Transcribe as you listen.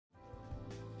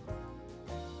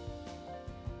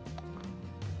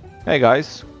Hey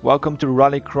guys, welcome to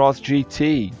Rallycross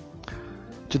GT.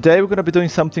 Today we're going to be doing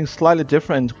something slightly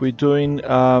different. We're doing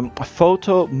a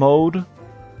photo mode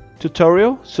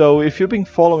tutorial. So if you've been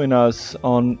following us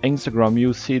on Instagram,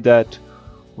 you'll see that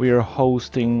we are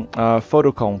hosting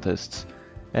photo contests.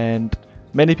 And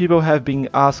many people have been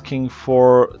asking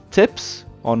for tips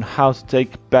on how to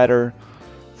take better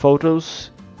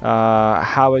photos,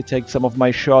 how I take some of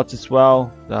my shots as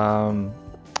well.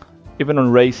 Even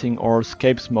on racing or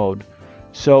escapes mode.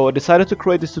 So I decided to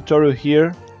create this tutorial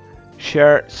here,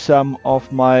 share some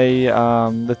of my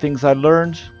the things I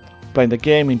learned playing the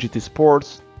game in GT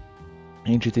Sports,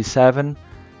 in GT7,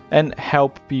 and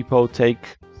help people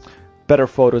take better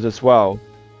photos as well.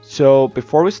 So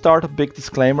before we start, a big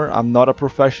disclaimer: I'm not a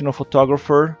professional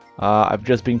photographer. I've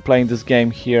just been playing this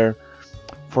game here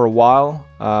for a while.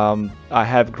 I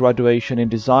have graduation in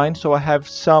design, so I have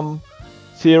some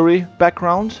theory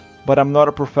background, but I'm not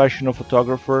a professional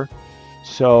photographer,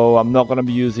 so I'm not going to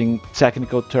be using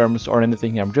technical terms or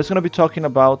anything here. I'm just going to be talking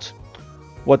about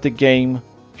what the game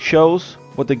shows,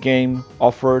 what the game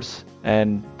offers,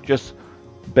 and just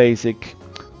basic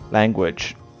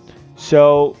language.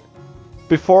 So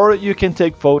before you can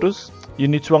take photos, you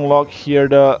need to unlock here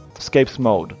the escapes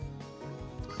mode.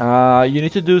 You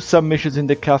need to do some missions in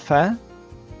the cafe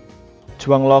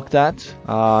to unlock that.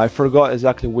 I forgot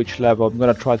exactly which level. I'm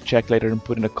gonna try to check later and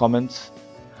put in the comments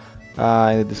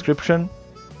in the description.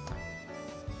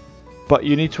 But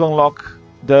you need to unlock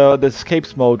the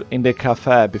escapes mode in the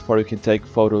cafe before you can take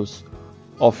photos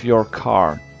of your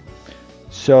car.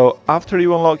 So after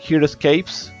you unlock here the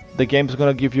escapes, the game is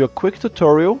gonna give you a quick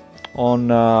tutorial on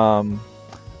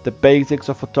the basics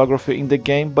of photography in the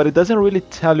game, but it doesn't really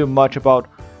tell you much about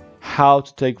how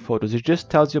to take photos. It just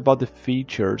tells you about the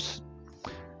features,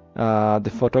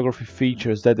 the photography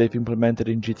features that they've implemented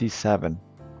in GT7.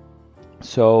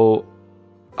 So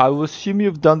I will assume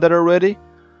you've done that already.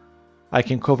 I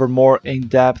can cover more in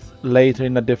depth later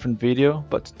in a different video,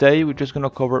 but today we're just going to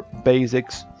cover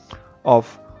basics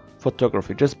of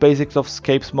photography, just basics of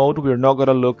escapes mode. We're not going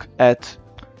to look at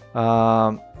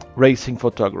racing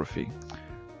photography.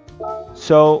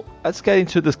 So let's get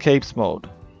into the escapes mode.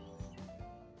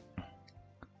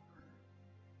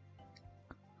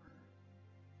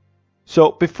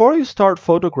 So before you start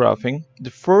photographing, the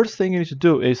first thing you need to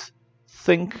do is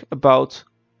think about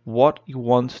what you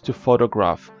want to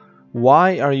photograph.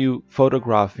 Why are you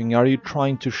photographing? Are you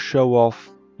trying to show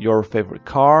off your favorite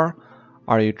car?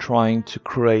 Are you trying to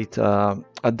create a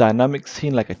dynamic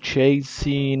scene like a chase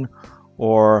scene?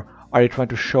 Or are you trying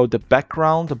to show the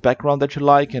background that you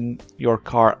like and your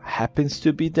car happens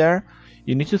to be there?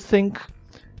 You need to think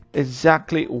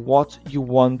exactly what you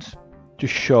want to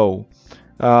show.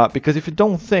 Because if you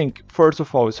don't think, first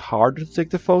of all, it's hard to take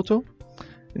the photo,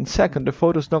 and second, the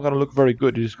photo is not going to look very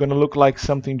good. It's going to look like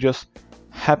something just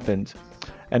happened.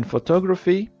 And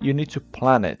photography, you need to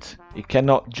plan it. It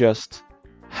cannot just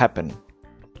happen,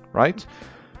 right?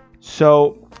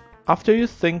 So after you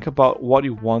think about what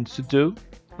you want to do,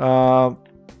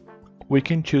 we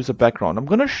can choose a background. I'm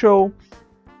going to show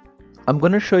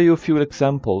you a few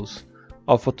examples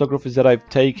of photographies that I've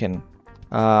taken.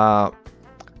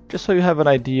 Just so you have an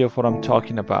idea of what I'm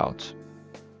talking about.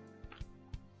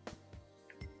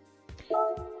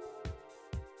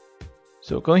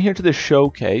 So going here to the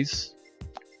showcase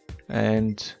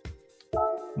and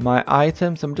my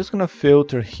items, I'm just gonna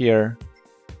filter here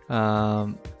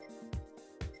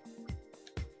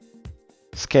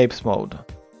escapes mode.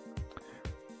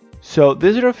 So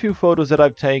these are a few photos that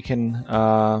I've taken.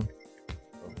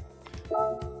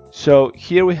 So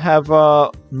here we have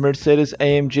a Mercedes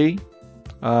AMG.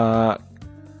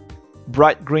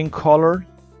 Bright green color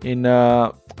in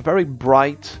a very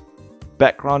bright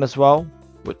background as well,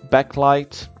 with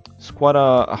backlight. It's quite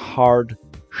a hard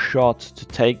shot to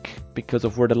take because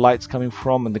of where the light's coming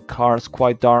from, and the car is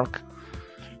quite dark.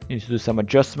 You need to do some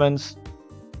adjustments,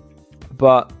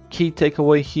 but key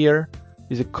takeaway here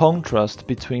is a contrast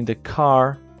between the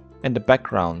car and the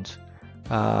background.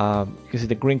 You can see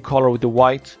the green color with the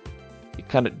white, it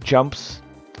kind of jumps,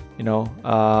 you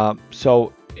know,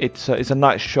 so it's a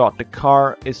nice shot. The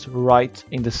car is right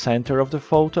in the center of the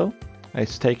photo.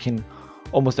 It's taking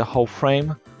almost the whole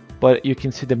frame, but you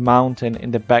can see the mountain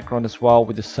in the background as well,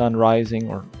 with the sun rising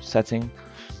or setting.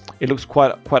 It looks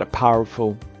quite a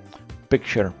powerful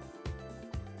picture.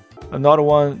 Another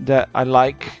one that I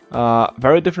like,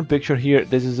 very different picture here.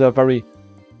 This is a very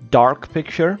dark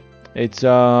picture. It's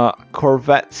a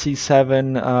Corvette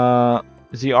C7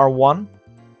 ZR1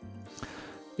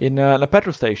 in a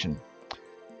petrol station.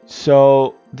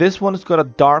 So this one has got a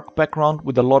dark background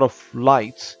with a lot of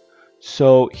lights.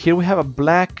 So here we have a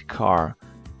black car,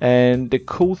 And the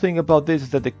cool thing about this is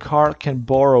that the car can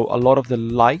borrow a lot of the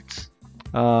light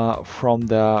from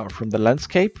the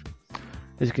landscape.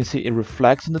 As you can see, it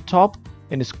reflects on the top,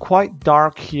 and it's quite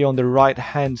dark here on the right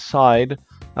hand side.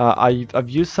 I've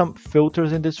used some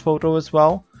filters in this photo as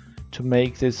well to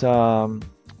make this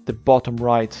the bottom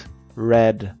right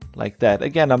red like that.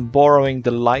 Again, I'm borrowing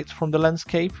the light from the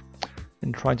landscape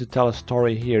and trying to tell a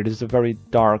story here. This is a very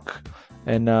dark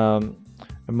and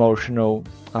emotional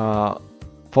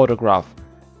photograph,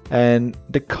 and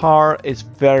the car is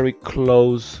very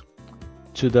close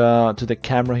to the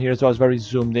camera here as well. It's very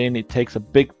zoomed in. It takes a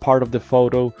big part of the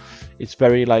photo. It's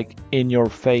very like in your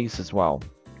face as well.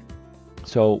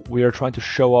 So we are trying to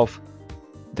show off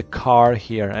the car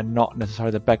here and not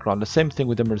necessarily the background. The same thing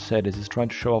with the Mercedes, is trying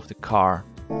to show off the car.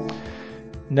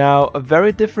 Now, a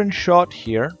very different shot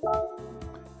here.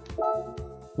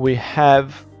 We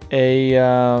have a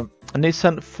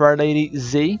Nissan Fairlady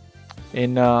Z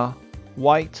in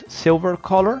white silver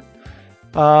color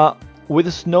with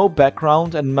a snow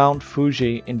background and Mount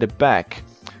Fuji in the back.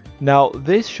 Now,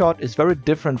 this shot is very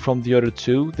different from the other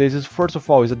two. This is, first of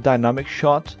all, is a dynamic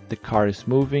shot. The car is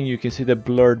moving. You can see the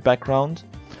blurred background.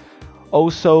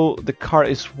 Also, the car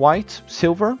is white,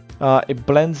 silver. It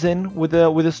blends in with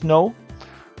the snow,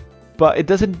 but it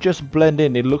doesn't just blend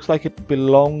in. It looks like it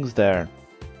belongs there.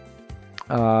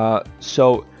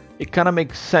 So it kind of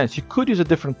makes sense. You could use a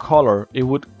different color. It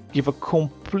would give a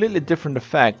completely different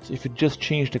effect if you just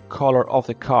change the color of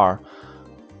the car.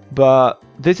 But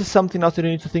this is something else that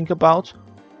you need to think about.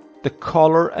 The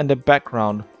color and the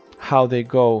background, how they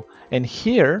go. And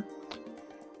here,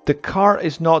 the car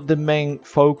is not the main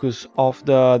focus of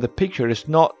the picture. It's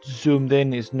not zoomed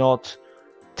in. It's not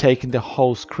taking the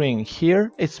whole screen.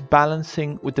 Here, it's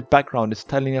balancing with the background. It's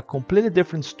telling a completely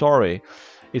different story.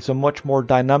 It's a much more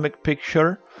dynamic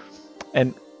picture,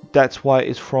 and that's why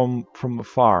it's from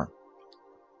afar.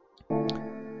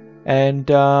 And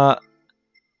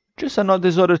just another,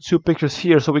 these other two pictures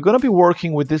here. So we're going to be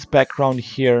working with this background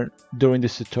here during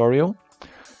this tutorial.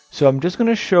 So I'm just going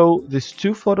to show these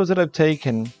two photos that I've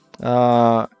taken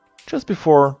just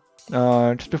before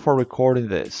recording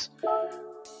this.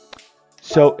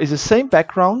 So it's the same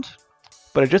background,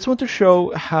 but I just want to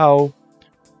show how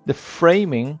the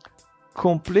framing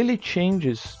completely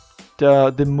changes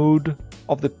the mood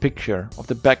of the picture, of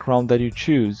the background that you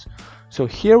choose. So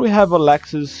here we have a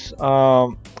Lexus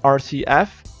RCF.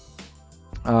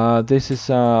 This is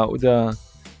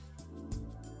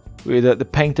with the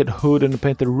painted hood and the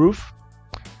painted roof.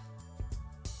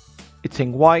 It's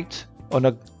in white on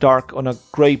a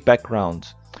gray background.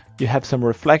 You have some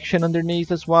reflection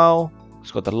underneath as well.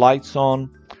 It's got the lights on.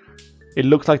 It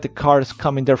looks like the car is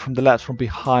coming there from the left, from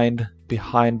behind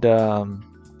the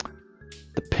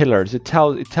pillars. It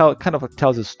kind of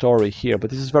tells a story here, but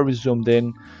this is very zoomed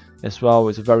in as well.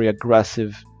 It's a very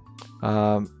aggressive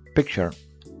picture.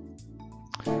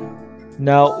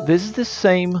 Now this is the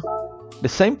same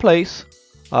place.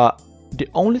 The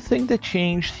only thing that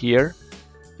changed here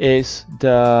is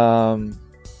the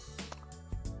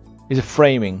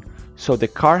framing. So the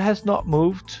car has not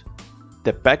moved,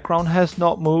 the background has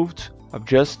not moved. I've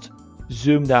just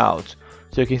zoomed out,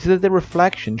 so you can see that the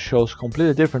reflection shows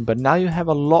completely different, but now you have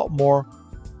a lot more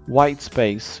white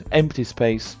space, empty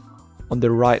space on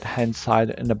the right hand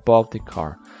side and above the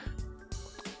car.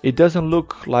 It doesn't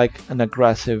look like an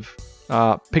aggressive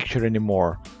picture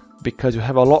anymore because you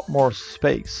have a lot more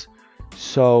space.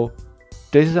 So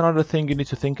this is another thing you need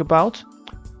to think about.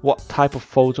 What type of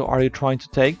photo are you trying to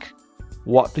take?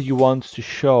 What do you want to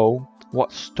show?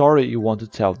 What story you want to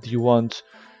tell? Do you want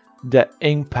the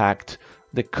impact,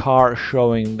 the car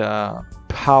showing the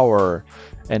power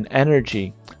and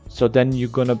energy? So then you're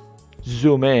gonna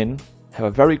zoom in, have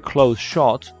a very close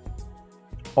shot,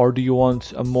 or do you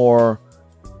want a more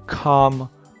calm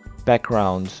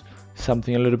background,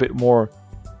 something a little bit more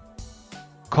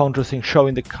contrasting,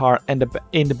 showing the car and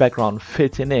in the background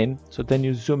fitting in? So then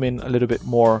you zoom in a little bit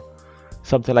more,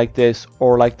 something like this,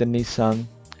 or like the Nissan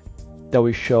that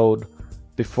we showed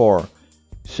before.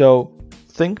 So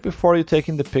think before you're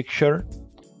taking the picture.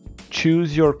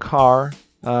 Choose your car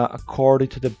according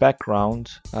to the background,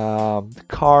 the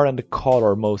car and the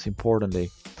color, most importantly.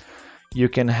 You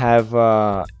can have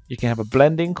a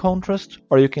blending contrast,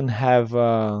 or you can have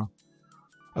a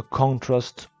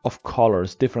contrast of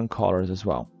colors, different colors as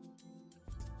well.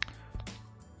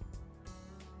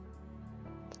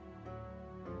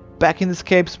 Back in the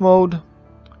escapes mode,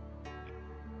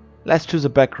 let's choose a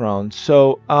background.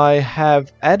 So I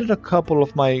have added a couple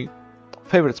of my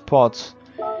favorite spots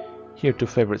here to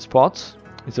favorite spots.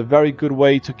 It's a very good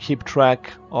way to keep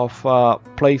track of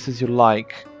places you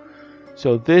like.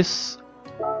 So this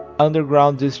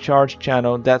underground discharge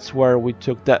channel. That's where we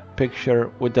took that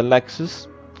picture with the Lexus.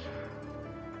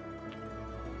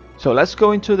 So let's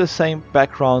go into the same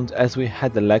background as we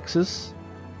had the Lexus.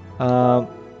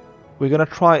 We're gonna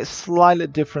try a slightly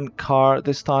different car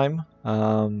this time.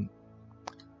 Not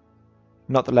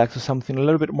the Lexus, something a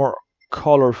little bit more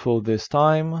colorful this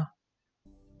time.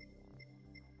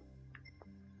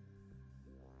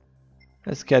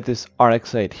 Let's get this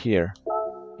RX-8 here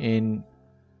in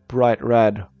bright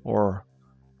red or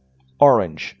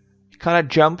orange. It kind of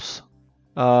jumps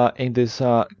in this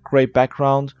gray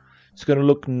background. It's going to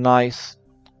look nice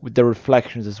with the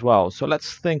reflections as well. So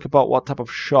let's think about what type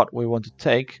of shot we want to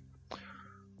take. I'm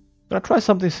going to try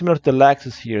something similar to the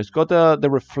Lexus here. It's got the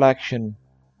reflection,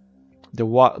 the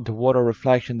water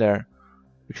reflection there,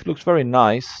 which looks very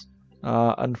nice.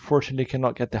 Unfortunately,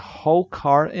 cannot get the whole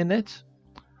car in it.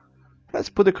 Let's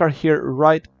put the car here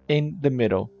right in the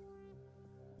middle.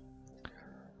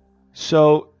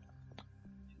 So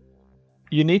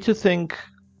you need to think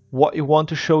what you want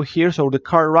to show here. So the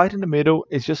car right in the middle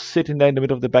is just sitting there in the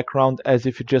middle of the background as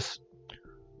if you just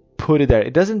put it there.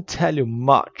 It doesn't tell you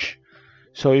much.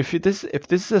 So if this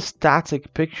is a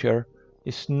static picture,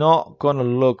 it's not gonna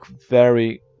look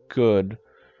very good.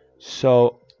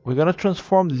 So we're gonna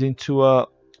transform this into a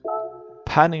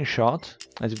panning shot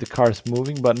as if the car is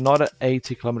moving, but not at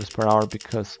 80 kilometers per hour,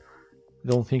 because I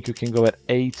don't think you can go at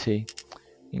 80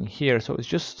 in here. So it's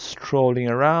just strolling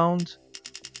around.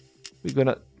 We're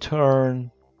gonna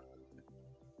turn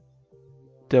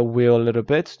the wheel a little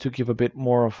bit to give a bit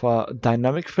more of a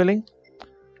dynamic feeling.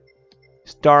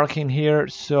 It's dark in here,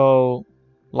 so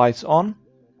lights on.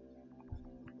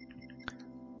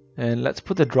 And let's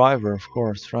put the driver, of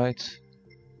course, right?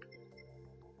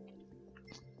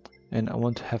 And I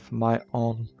want to have my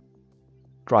own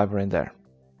driver in there.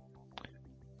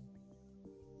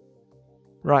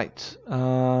 Right.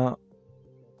 Well,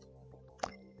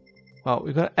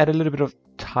 we're gonna add a little bit of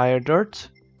tire dirt,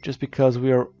 just because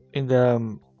we are in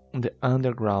the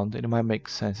underground. It might make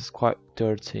sense. It's quite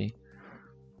dirty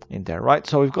in there, right?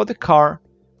 So we've got the car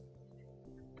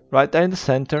right there in the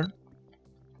center.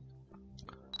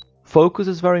 Focus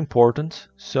is very important.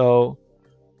 So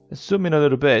let's zoom in a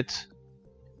little bit.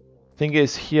 Thing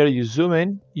is, here you zoom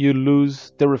in, you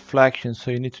lose the reflection, so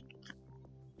you need to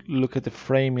look at the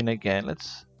framing again.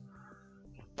 Let's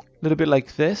a little bit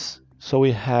like this. So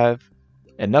we have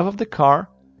enough of the car,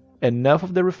 enough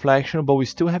of the reflection, but we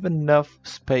still have enough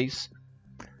space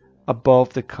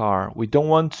above the car. We don't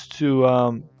want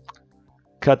to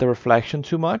cut the reflection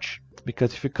too much,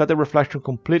 because if you cut the reflection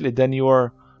completely, then you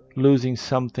are losing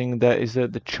something that is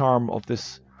the charm of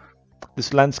this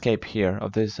landscape here,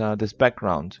 of this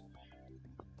background.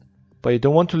 But you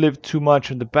don't want to leave too much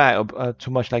in the back,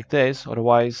 too much like this,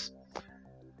 otherwise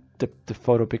the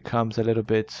photo becomes a little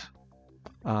bit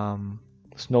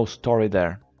there's no story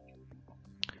there.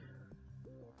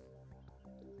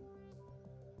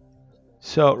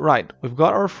 So right, we've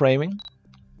got our framing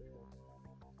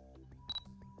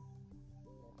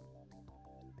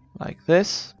like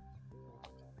this.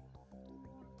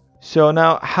 So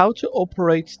now, how to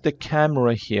operate the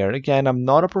camera here? Again, I'm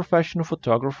not a professional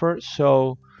photographer,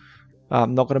 so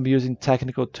I'm not going to be using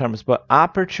technical terms, but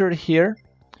aperture here,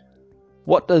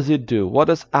 what does it do? What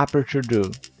does aperture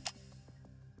do?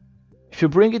 If you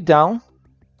bring it down,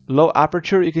 low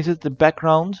aperture, you can see that the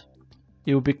background,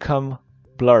 it will become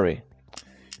blurry.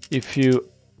 If you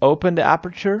open the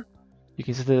aperture, you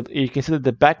can see that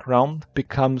the background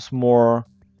becomes more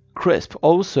crisp.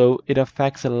 Also, it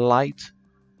affects the light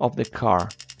of the car.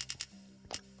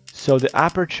 So the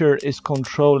aperture is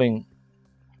controlling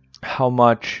how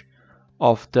much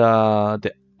of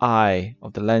the eye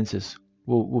of the lenses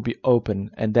will be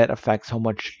open, and that affects how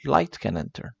much light can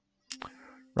enter,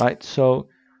 right? So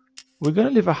we're going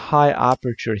to leave a high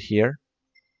aperture here.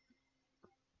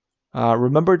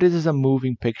 Remember, this is a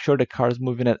moving picture. The car is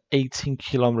moving at 18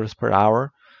 kilometers per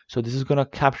hour, so this is going to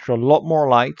capture a lot more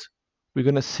light. We're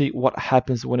going to see what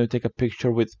happens when you take a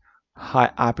picture with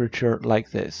high aperture like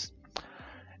this.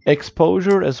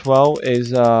 Exposure as well is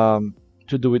to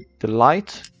do with the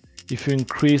light. If you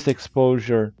increase the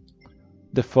exposure,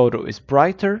 the photo is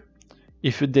brighter.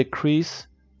 If you decrease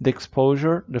the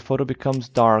exposure, the photo becomes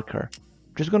darker.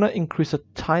 I'm just gonna increase a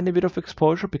tiny bit of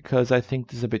exposure because I think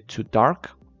this is a bit too dark.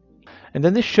 And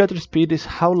then the shutter speed is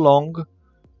how long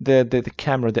the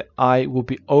camera, the eye, will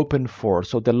be open for.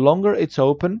 So the longer it's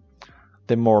open,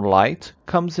 the more light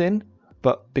comes in.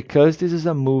 But because this is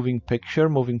a moving picture,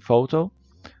 moving photo,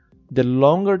 the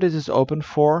longer this is open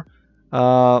for,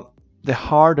 the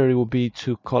harder it will be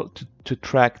to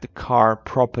track the car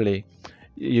properly.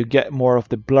 You get more of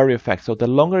the blurry effect. So the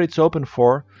longer it's open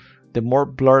for, the more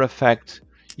blur effect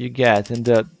you get, and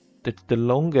the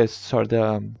longest, or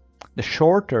the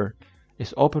shorter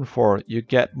is open for, you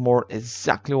get more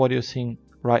exactly what you're seeing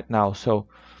right now. So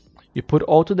you put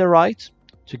all to the right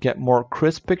to get more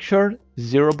crisp picture,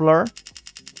 zero blur.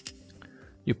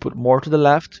 You put more to the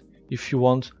left if you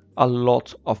want a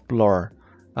lot of blur.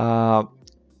 I'll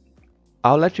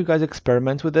let you guys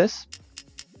experiment with this,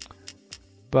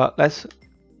 but let's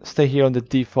stay here on the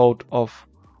default of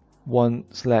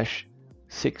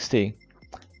 1/60.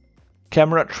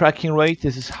 Camera tracking rate,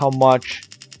 this is how much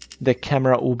the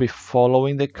camera will be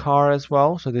following the car as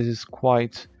well. So this is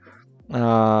quite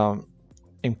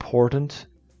important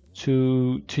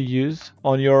to use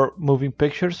on your moving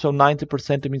pictures. So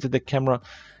 90% means that the camera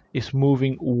is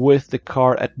moving with the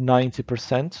car at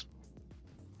 90%.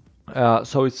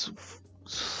 So it's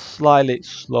slightly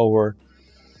slower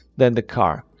than the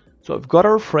car. So we've got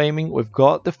our framing, we've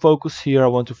got the focus here. I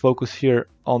want to focus here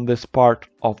on this part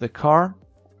of the car.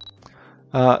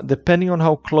 Depending on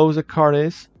how close the car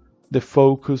is, the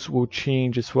focus will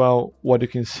change as well, what you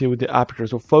can see with the aperture.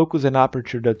 So focus and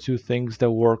aperture, are two things that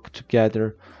work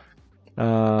together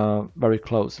very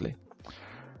closely.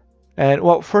 And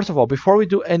well, first of all, before we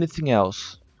do anything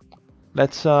else,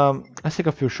 let's take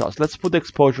a few shots. Let's put the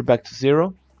exposure back to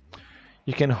 0.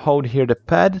 You can hold here the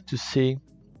pad to see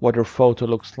what your photo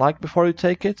looks like before you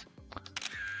take it.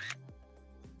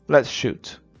 Let's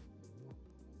shoot.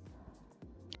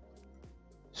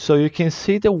 So you can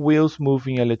see the wheels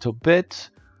moving a little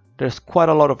bit. There's quite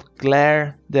a lot of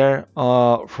glare there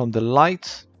from the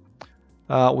lights.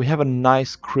 We have a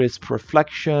nice crisp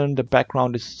reflection. The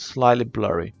background is slightly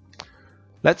blurry.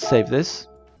 Let's save this.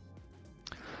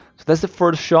 So that's the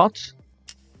first shot.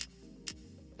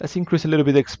 Let's increase a little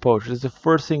bit the exposure. That's the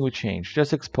first thing we change,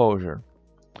 just exposure.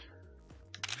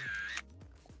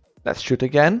 Let's shoot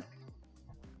again.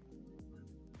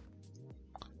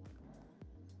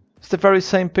 It's the very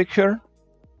same picture,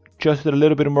 just with a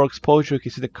little bit more exposure. You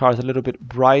can see the car is a little bit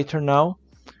brighter now.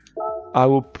 I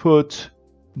will put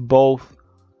both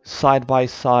side by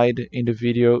side in the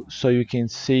video so you can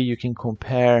see, you can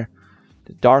compare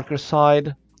the darker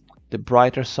side, the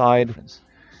brighter side.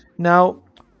 Now,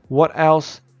 what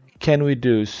else can we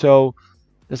do? So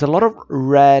there's a lot of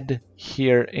red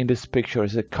here in this picture.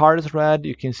 The car is red.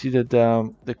 You can see that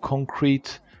the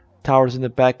concrete towers in the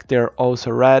back, they're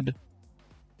also red.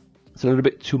 It's a little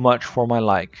bit too much for my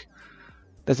like.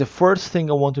 That's the first thing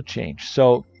I want to change.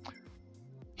 So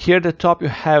here at the top you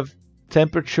have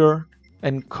temperature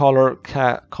and color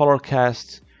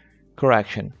cast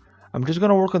correction. I'm just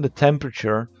gonna work on the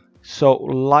temperature. So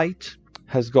light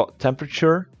has got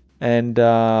temperature, and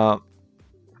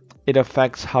it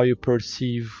affects how you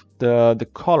perceive the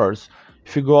colors.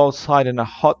 If you go outside in a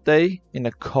hot day, in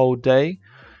a cold day,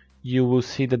 you will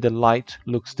see that the light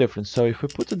looks different. So if we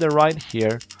put to the right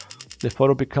here, the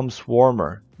photo becomes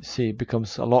warmer. You see, it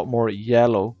becomes a lot more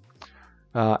yellow,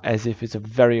 as if it's a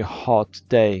very hot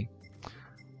day.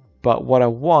 But what I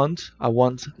want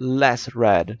less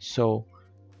red. So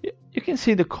you can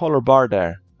see the color bar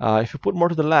there. If you put more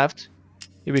to the left,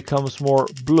 it becomes more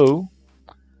blue.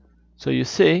 So you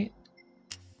see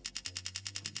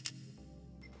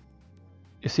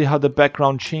how the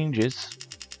background changes.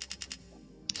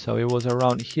 So it was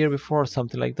around here before,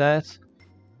 something like that.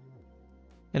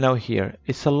 And now here,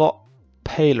 it's a lot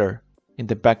paler in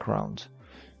the background.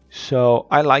 So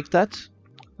I like that.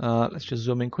 Let's just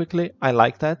zoom in quickly. I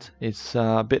like that. It's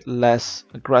a bit less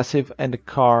aggressive, and the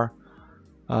car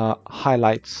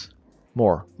highlights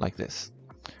more like this.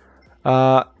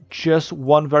 Just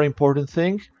one very important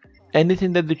thing.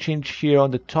 Anything that you change here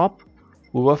on the top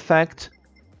will affect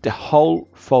the whole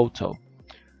photo.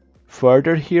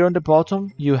 Further here on the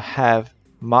bottom, you have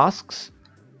masks.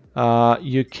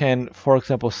 You can, for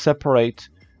example, separate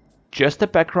just the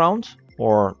background,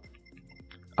 or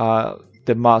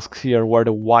the masks here where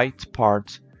the white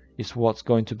part is what's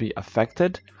going to be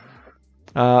affected.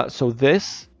 So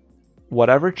this,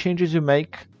 whatever changes you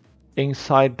make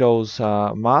inside those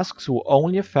masks, will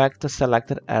only affect the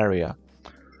selected area.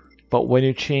 But when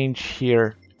you change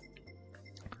here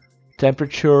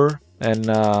temperature and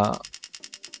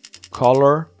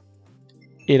color,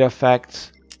 it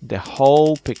affects the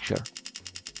whole picture.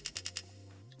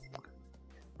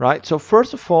 Right, so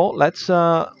first of all,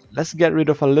 let's get rid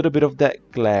of a little bit of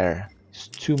that glare. It's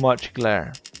too much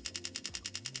glare.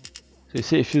 So you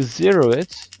see, if you zero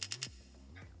it,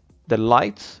 the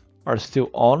lights are still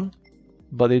on,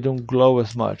 but they don't glow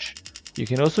as much. You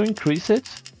can also increase it,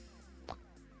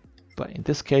 but in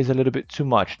this case a little bit too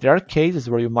much. There are cases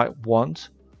where you might want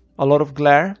a lot of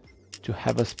glare to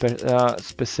have a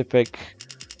specific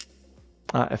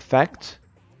effect.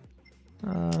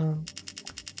 I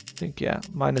think, yeah,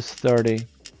 -30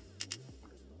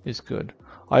 is good.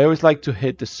 I always like to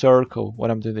hit the circle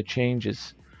when I'm doing the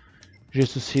changes,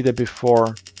 just to see the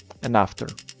before and after.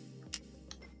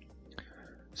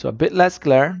 So a bit less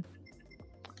glare.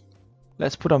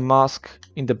 Let's put a mask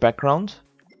in the background.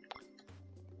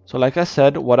 So like I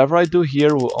said, whatever I do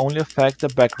here will only affect the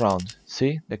background.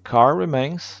 See, the car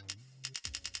remains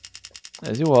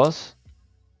as it was.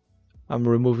 I'm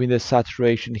removing the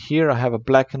saturation here. I have a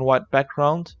black and white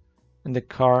background and the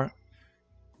car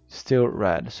still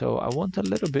red. So I want a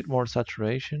little bit more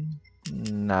saturation.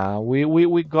 Nah,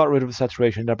 we got rid of the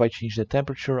saturation, thereby change the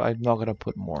temperature. I'm not gonna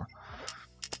put more.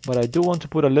 But I do want to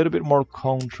put a little bit more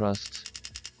contrast.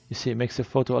 You see, it makes the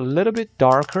photo a little bit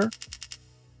darker.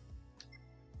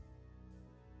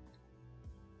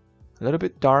 A little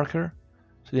bit darker.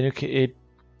 So then it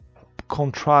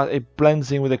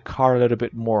blends in with the car a little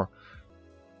bit more.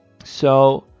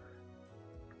 So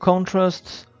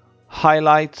contrasts,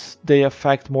 highlights, they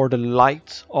affect more the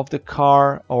light of the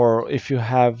car, or if you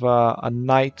have a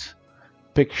night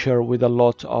picture with a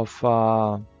lot of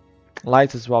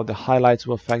lights as well, the highlights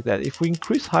will affect that. If we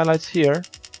increase highlights here,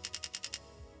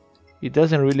 it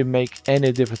doesn't really make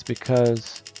any difference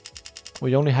because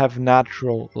we only have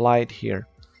natural light here.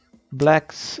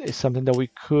 Blacks is something that we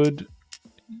could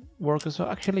work as well.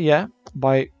 Actually, yeah,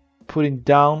 by putting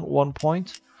down 1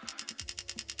 point.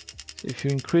 If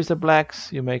you increase the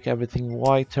blacks, you make everything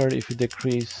whiter. If you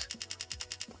decrease,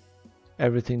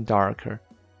 everything darker.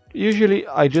 Usually,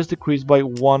 I just decrease by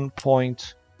 1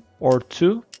 point or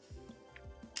 2.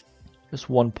 Just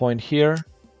 1 point here.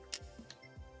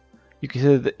 You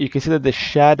can see that the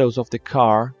shadows of the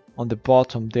car on the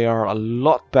bottom, they are a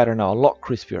lot better now, a lot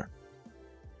crispier.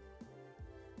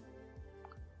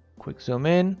 Quick zoom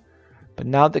in. But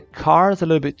now the car is a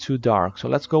little bit too dark, so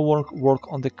let's go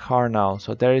work on the car now.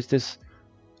 So there is this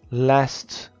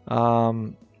last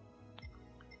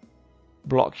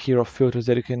block here of filters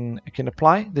that you can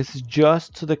apply. This is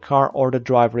just to the car or the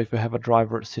driver if you have a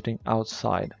driver sitting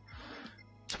outside.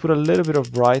 Let's put a little bit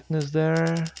of brightness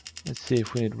there. Let's see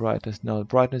if we need brightness. No,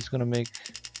 brightness is gonna make,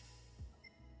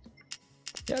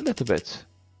 yeah, a little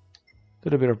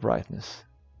bit of brightness.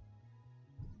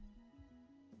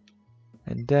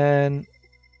 And then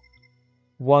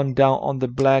one down on the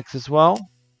blacks as well,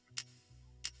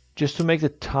 just to make the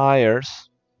tires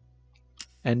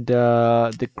and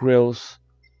the grills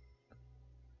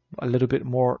a little bit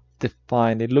more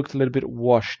defined. It looked a little bit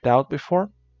washed out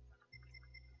before.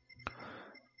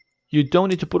 You don't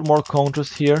need to put more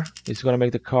contrast here. It's going to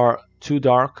make the car too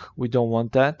dark. We don't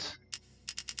want that.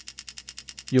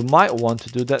 You might want to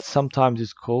do that. Sometimes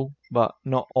it's cool, but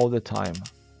not all the time.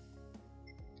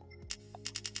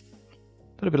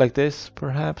 A little bit like this,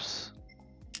 perhaps.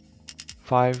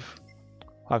 5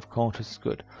 contrast is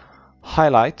good.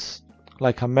 Highlights,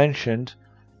 like I mentioned,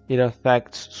 it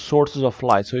affects sources of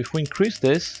light. So if we increase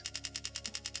this,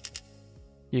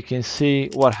 you can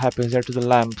see what happens there to the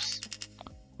lamps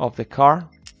of the car.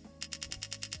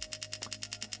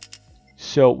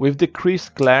 So we've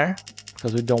decreased glare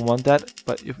because we don't want that,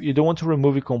 but if you don't want to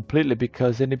remove it completely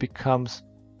because then it becomes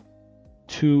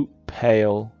too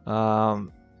pale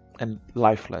and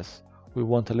lifeless. We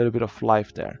want a little bit of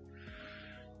life there.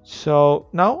 So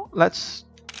now let's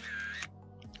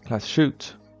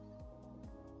shoot.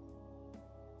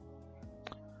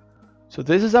 So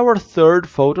this is our third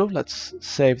photo. Let's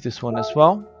save this one as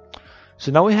well.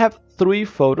 So now we have 3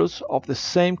 photos of the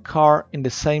same car in the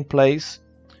same place.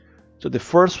 So the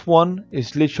first one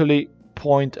is literally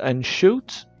point and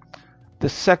shoot. The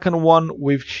second one,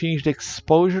 we've changed the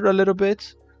exposure a little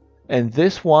bit. And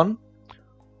this one,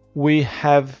 we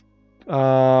have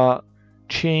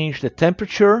changed the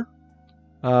temperature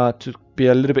to be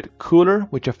a little bit cooler,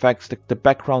 which affects the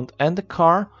background and the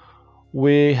car.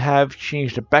 We have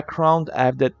changed the background,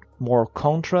 added more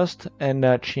contrast, and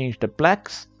changed the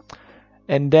blacks.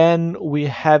 And then we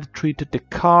have treated the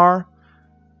car,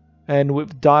 and we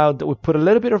put a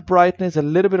little bit of brightness, a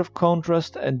little bit of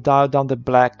contrast, and dialed down the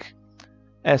black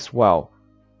as well.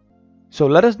 So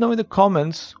let us know in the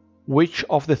comments which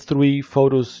of the 3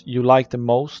 photos you like the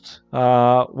most.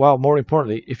 Well, more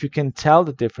importantly, if you can tell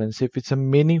the difference, if it's a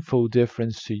meaningful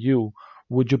difference to you,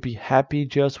 would you be happy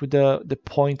just with the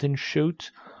point and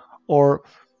shoot? Or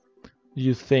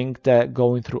you think that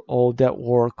going through all that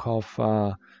work of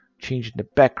changing the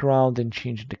background and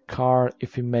changing the car,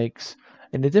 if it makes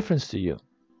any difference to you?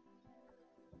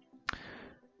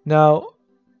 Now,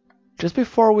 just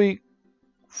before we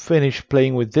finish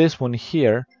playing with this one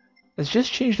here, let's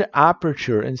just change the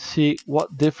aperture and see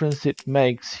what difference it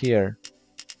makes here.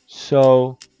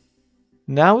 So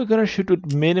Now we're gonna shoot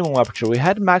with minimum aperture. We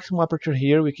had maximum aperture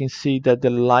here. We can see that the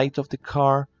light of the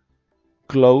car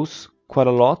glows quite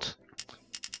a lot.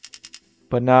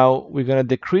 But now we're gonna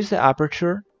decrease the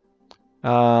aperture.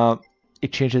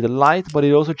 It changes the light, but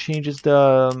it also changes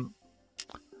the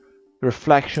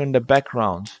reflection in the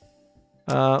background.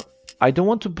 I don't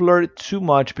want to blur it too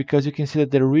much because you can see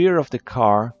that the rear of the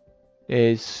car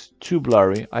is too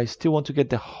blurry. I still want to get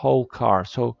the whole car.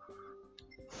 So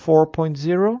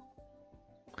 4.0.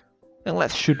 And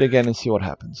let's shoot again and see what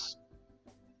happens.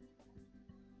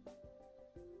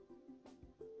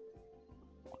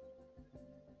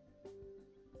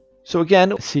 So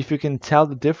again, see if you can tell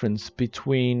the difference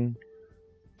between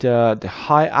the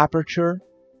high aperture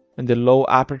and the low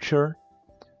aperture,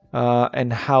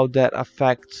 and how that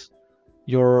affects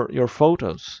your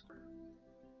photos.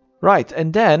 Right,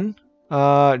 and then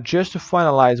just to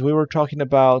finalize, we were talking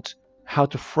about how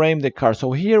to frame the car.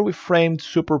 So here we framed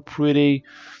super pretty,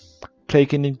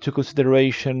 taking into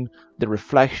consideration the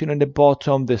reflection in the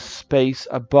bottom, the space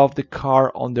above the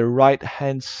car on the right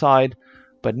hand side.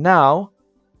 But now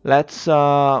let's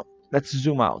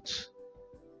zoom out.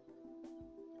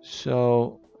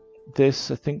 So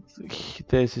this, I think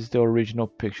this is the original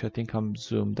picture. I think I'm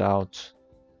zoomed out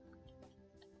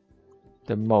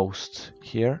the most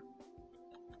here.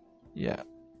 Yeah,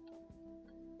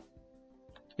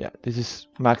 this is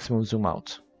maximum zoom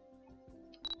out.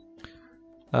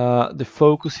 The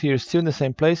focus here is still in the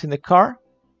same place in the car.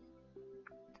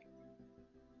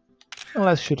 And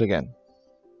let's shoot again.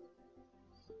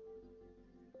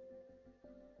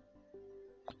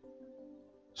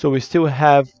 So we still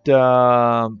have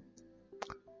the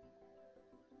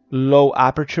low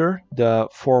aperture, the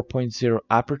 4.0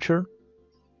 aperture,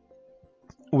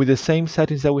 with the same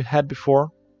settings that we had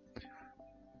before.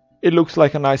 It looks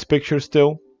like a nice picture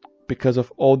still because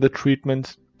of all the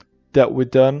treatment that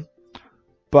we've done.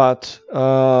 But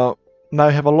now you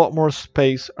have a lot more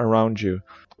space around you.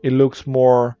 It looks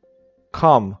more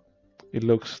calm. It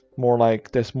looks more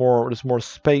like there's more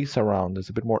space around. There's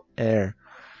a bit more air.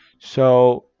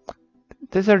 So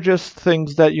these are just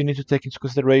things that you need to take into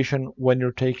consideration when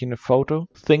you're taking a photo.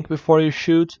 Think before you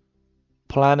shoot,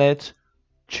 plan it,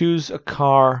 choose a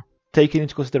car, taking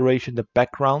into consideration the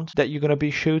background that you're going to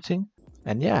be shooting.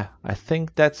 And yeah, I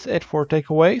think that's it for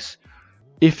takeaways.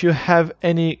 If you have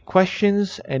any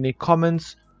questions, any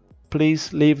comments,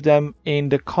 please leave them in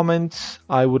the comments.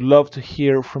 I would love to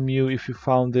hear from you if you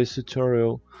found this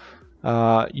tutorial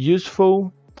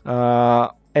useful.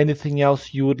 Anything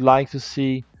else you would like to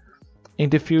see in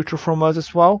the future from us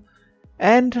as well.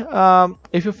 And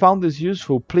if you found this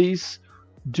useful, please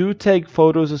do take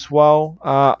photos as well.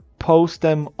 Post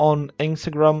them on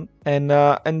Instagram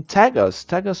and tag us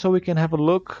so we can have a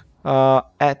look.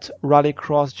 At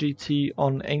RallyCrossGT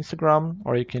on Instagram,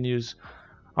 or you can use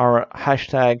our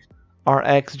hashtag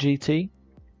RXGT.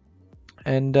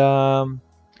 And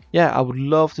yeah, I would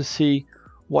love to see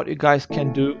what you guys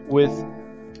can do with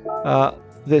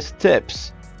these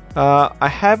tips. I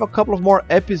have a couple of more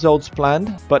episodes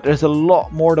planned, but there's a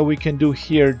lot more that we can do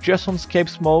here just on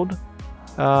Scapes mode.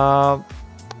 I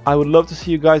would love to see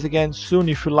you guys again soon.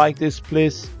 If you like this,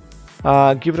 please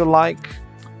give it a like.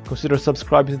 Consider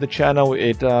subscribing to the channel.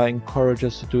 It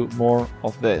encourages us to do more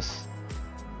of this.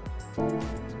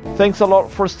 Thanks a lot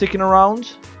for sticking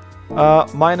around.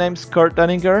 My name's Kurt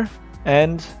Dunninger,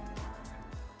 and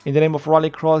in the name of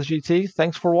RallyCrossGT,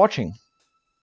 thanks for watching.